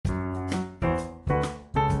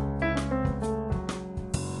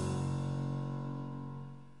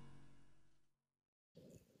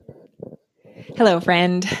Hello,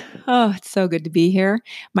 friend. Oh, it's so good to be here.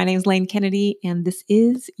 My name is Lane Kennedy, and this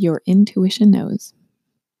is Your Intuition Knows.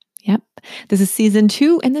 Yep. This is season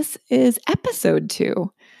 2, and this is episode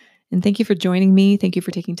 2. And thank you for joining me. Thank you for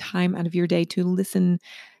taking time out of your day to listen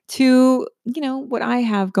to, what I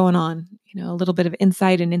have going on, a little bit of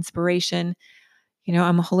insight and inspiration.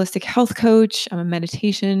 I'm a holistic health coach, I'm a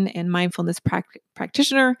meditation and mindfulness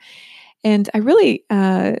practitioner, and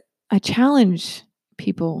I challenge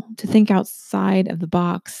people to think outside of the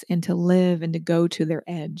box and to live and to go to their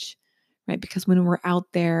edge, right? Because when we're out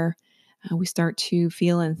there, we start to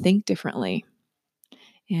feel and think differently.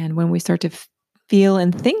 And when we start to feel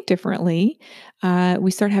and think differently, we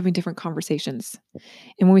start having different conversations.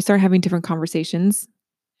 And when we start having different conversations,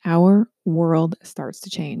 our world starts to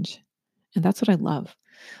change. And that's what I love.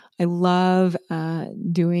 I love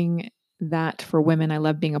doing that for women. I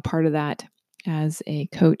love being a part of that as a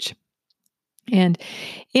coach. And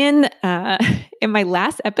in in my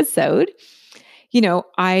last episode,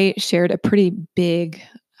 I shared a pretty big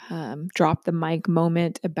drop the mic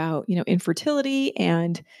moment about infertility,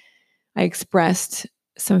 and I expressed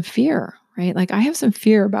some fear. Right, like I have some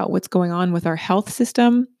fear about what's going on with our health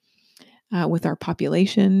system, with our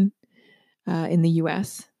population in the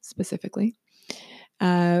U.S. specifically.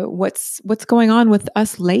 What's going on with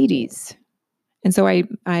us ladies? And so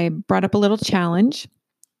I brought up a little challenge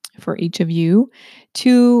for each of you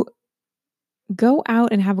to go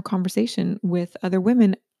out and have a conversation with other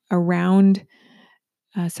women around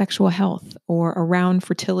sexual health or around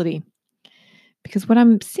fertility. Because what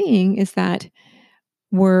I'm seeing is that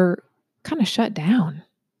we're kind of shut down.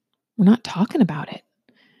 We're not talking about it.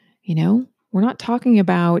 We're not talking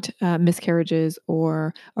about miscarriages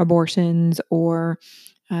or abortions or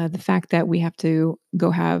the fact that we have to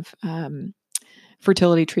go have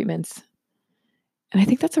fertility treatments. And I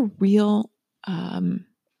think that's a real, I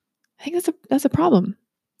think that's a problem,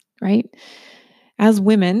 right? As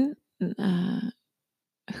women,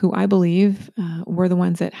 who I believe we're the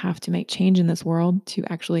ones that have to make change in this world to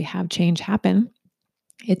actually have change happen.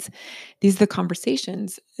 These are the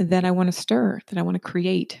conversations that I want to stir, that I want to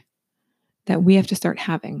create, that we have to start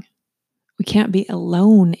having. We can't be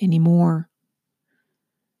alone anymore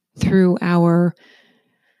through our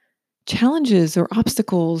challenges or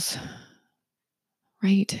obstacles,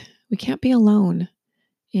 right? We can't be alone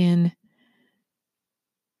in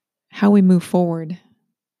how we move forward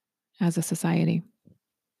as a society.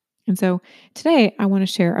 And so today I want to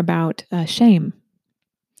share about shame.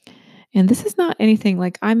 And this is not anything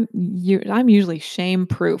like I'm usually shame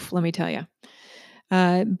proof, let me tell you.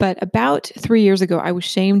 But about 3 years ago, I was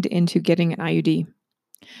shamed into getting an IUD.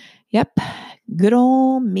 Yep, good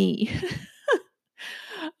old me.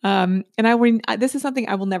 This is something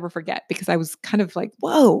I will never forget because I was kind of like,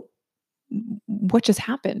 whoa, what just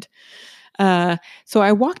happened? So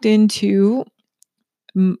I walked into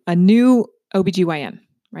a new OBGYN,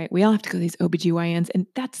 right? We all have to go to these OBGYNs. And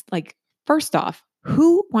that's like, first off,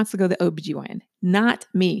 who wants to go to the OBGYN? Not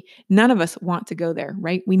me. None of us want to go there,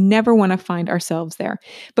 right? We never want to find ourselves there,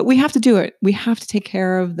 but we have to do it. We have to take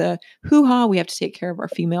care of the hoo-ha. We have to take care of our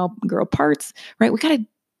female girl parts, right? We got to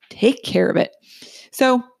take care of it.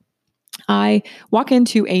 So I walk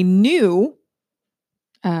into a new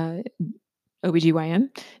OBGYN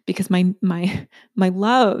because my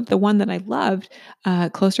love, the one that I loved,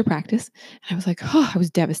 closed her practice. And I was like, oh, I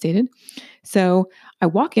was devastated. So I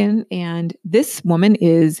walk in and this woman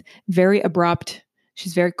is very abrupt.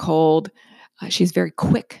 She's very cold. She's very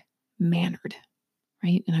quick mannered.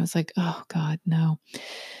 Right. And I was like, oh God, no. And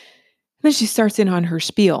then she starts in on her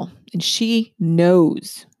spiel and she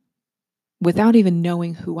knows without even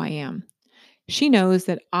knowing who I am. She knows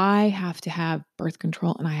that I have to have birth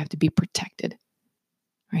control and I have to be protected.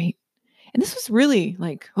 Right. And this was really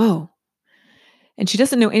like, whoa. And she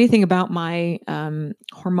doesn't know anything about my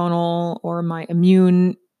hormonal or my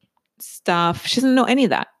immune stuff. She doesn't know any of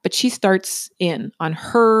that, but she starts in on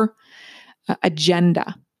her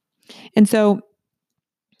agenda. And so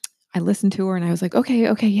I listened to her and I was like,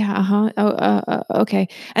 okay, yeah, okay.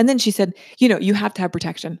 And then she said, you have to have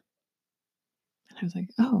protection. And I was like,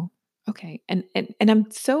 oh, okay. And I'm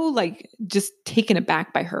so like just taken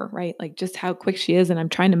aback by her, right? Like just how quick she is. And I'm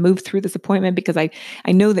trying to move through this appointment because I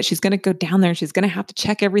know that she's going to go down there and she's going to have to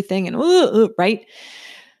check everything and right.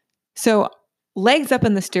 So legs up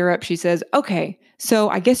in the stirrup, she says, okay, so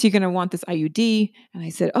I guess you're going to want this IUD. And I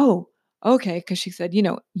said, oh, okay. Cause she said, you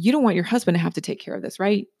don't want your husband to have to take care of this,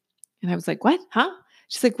 right? And I was like, what? Huh?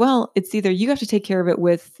 She's like, well, it's either you have to take care of it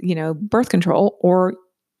with, birth control or,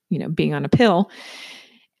 being on a pill,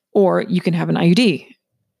 or you can have an IUD.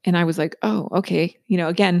 And I was like, oh, okay.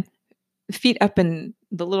 Again, feet up in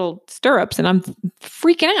the little stirrups and I'm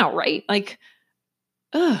freaking out, right? Like,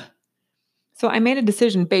 ugh. So I made a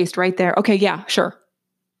decision based right there. Okay, yeah, sure.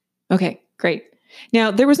 Okay, great.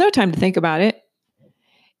 Now, there was no time to think about it.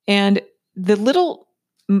 And the little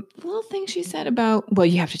thing she said about, well,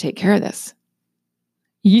 you have to take care of this.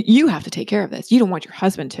 You have to take care of this. You don't want your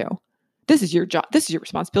husband to. This is your job. This is your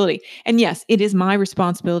responsibility. And yes, it is my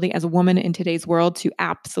responsibility as a woman in today's world to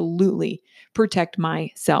absolutely protect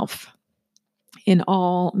myself in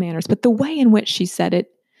all manners. But the way in which she said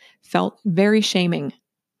it felt very shaming.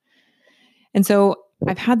 And so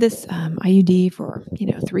I've had this IUD for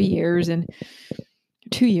 3 years and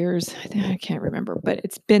 2 years. I can't remember, but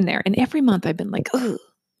it's been there. And every month I've been like, ugh,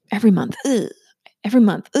 every month, ugh, every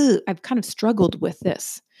month, ugh. I've kind of struggled with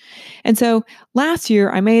this. And so last year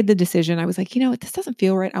I made the decision. I was like, this doesn't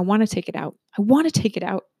feel right. I want to take it out. I want to take it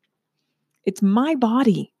out. It's my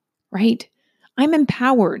body, right? I'm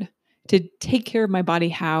empowered to take care of my body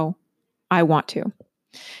how I want to.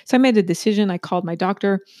 So I made a decision. I called my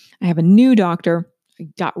doctor. I have a new doctor. I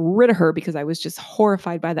got rid of her because I was just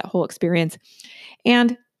horrified by that whole experience.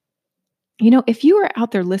 And, if you are out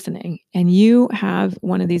there listening and you have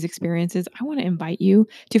one of these experiences, I want to invite you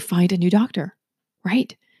to find a new doctor,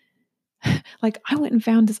 right? Like I went and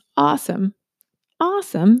found this awesome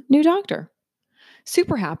new doctor.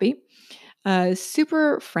 Super happy,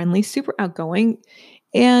 super friendly, super outgoing.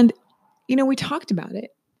 And, we talked about it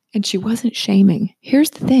and she wasn't shaming. Here's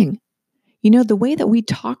the thing. The way that we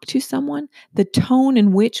talk to someone, the tone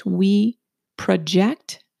in which we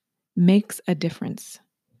project makes a difference.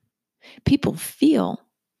 People feel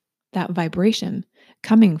that vibration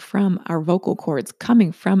coming from our vocal cords,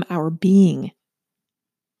 coming from our being.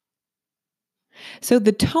 So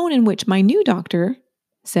the tone in which my new doctor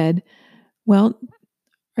said, well,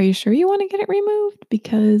 are you sure you want to get it removed?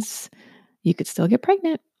 Because you could still get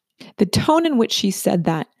pregnant. The tone in which she said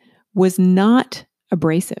that was not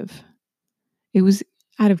abrasive. It was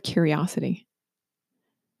out of curiosity.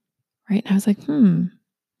 Right? And I was like,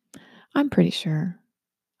 I'm pretty sure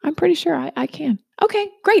I can. Okay,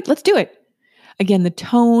 great. Let's do it. Again, the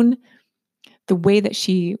tone, the way that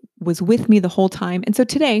she was with me the whole time. And so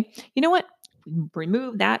today, you know what?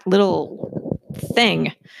 Remove that little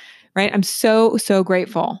thing, right? I'm so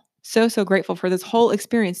grateful. So grateful for this whole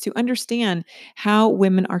experience to understand how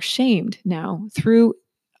women are shamed now through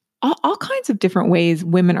all kinds of different ways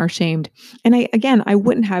women are shamed. And I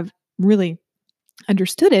wouldn't have really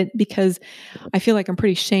understood it because I feel like I'm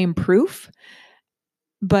pretty shame proof.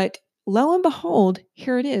 But lo and behold,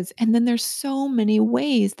 here it is. And then there's so many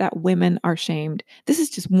ways that women are shamed. This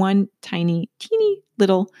is just one teeny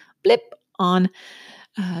little blip on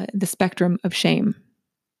the spectrum of shame.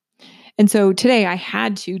 And so today I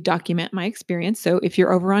had to document my experience. So if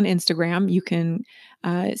you're over on Instagram, you can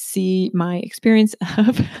see my experience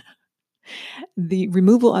of the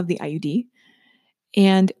removal of the IUD.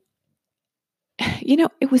 And,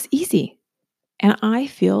 it was easy. And I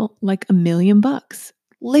feel like $1,000,000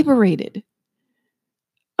 liberated.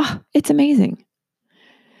 Oh, it's amazing.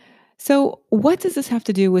 So what does this have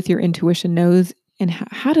to do with your intuition knows? And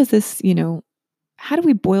how does this, how do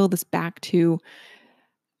we boil this back to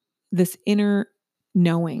this inner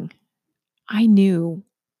knowing? I knew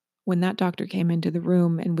when that doctor came into the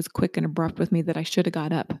room and was quick and abrupt with me that I should have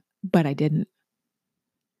got up, but I didn't.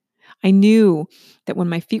 I knew that when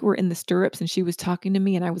my feet were in the stirrups and she was talking to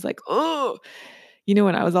me and I was like, oh,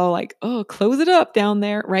 and I was all like, oh, close it up down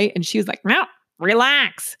there, right? And she was like, no,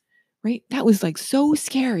 relax, right? That was like so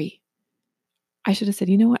scary. I should have said,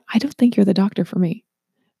 you know what? I don't think you're the doctor for me,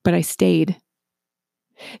 but I stayed.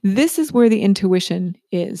 This is where the intuition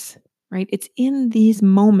is, right? It's in these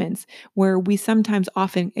moments where we sometimes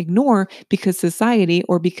often ignore because society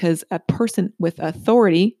or because a person with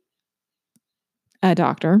authority, a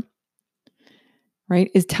doctor, right,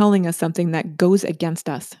 is telling us something that goes against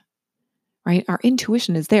us, right? Our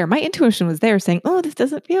intuition is there. My intuition was there saying, oh, this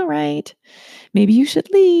doesn't feel right. Maybe you should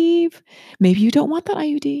leave. Maybe you don't want that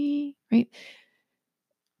IUD, right?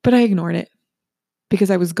 But I ignored it because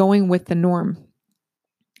I was going with the norm.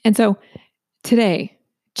 And so today,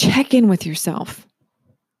 check in with yourself.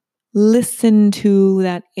 Listen to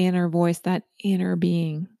that inner voice, that inner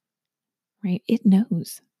being, right? It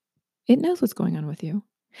knows. It knows what's going on with you.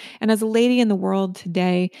 And as a lady in the world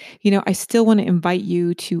today, I still want to invite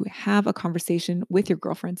you to have a conversation with your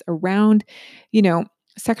girlfriends around,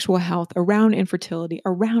 sexual health, around infertility,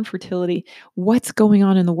 around fertility, what's going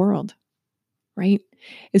on in the world, right?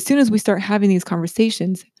 As soon as we start having these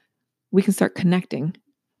conversations, we can start connecting.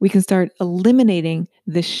 We can start eliminating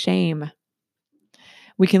the shame.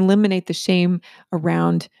 We can eliminate the shame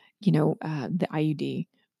around, the IUD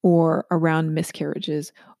or around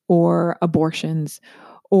miscarriages or abortions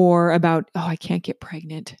or about, oh, I can't get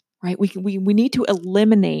pregnant, right? We need to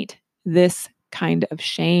eliminate this kind of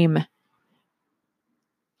shame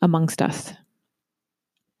amongst us.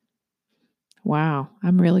 Wow,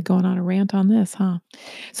 I'm really going on a rant on this, huh?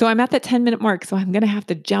 So I'm at that 10-minute mark, so I'm going to have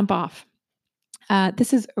to jump off.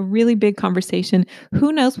 This is a really big conversation.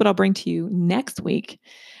 Who knows what I'll bring to you next week?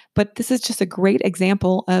 But this is just a great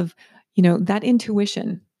example of, that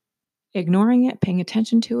intuition, ignoring it, paying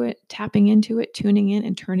attention to it, tapping into it, tuning in,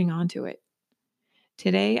 and turning on to it.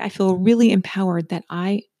 Today, I feel really empowered that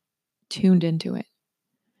I tuned into it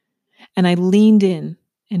and I leaned in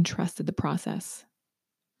and trusted the process.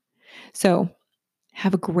 So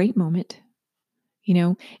have a great moment.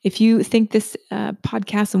 If you think this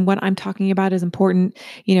podcast and what I'm talking about is important,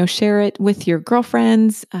 share it with your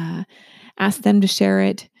girlfriends, ask them to share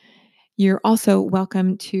it. You're also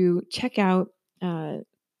welcome to check out, the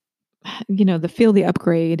Feel the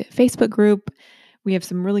Upgrade Facebook group. We have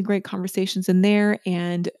some really great conversations in there,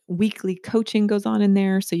 and weekly coaching goes on in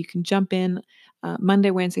there. So you can jump in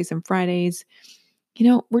Monday, Wednesdays, and Fridays.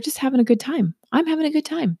 We're just having a good time. I'm having a good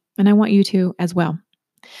time, and I want you to as well.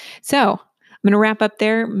 So I'm going to wrap up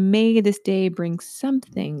there. May this day bring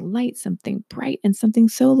something light, something bright, and something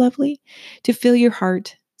so lovely to fill your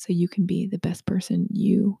heart so you can be the best person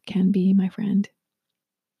you can be, my friend.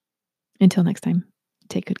 Until next time,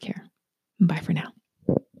 take good care. Bye for now.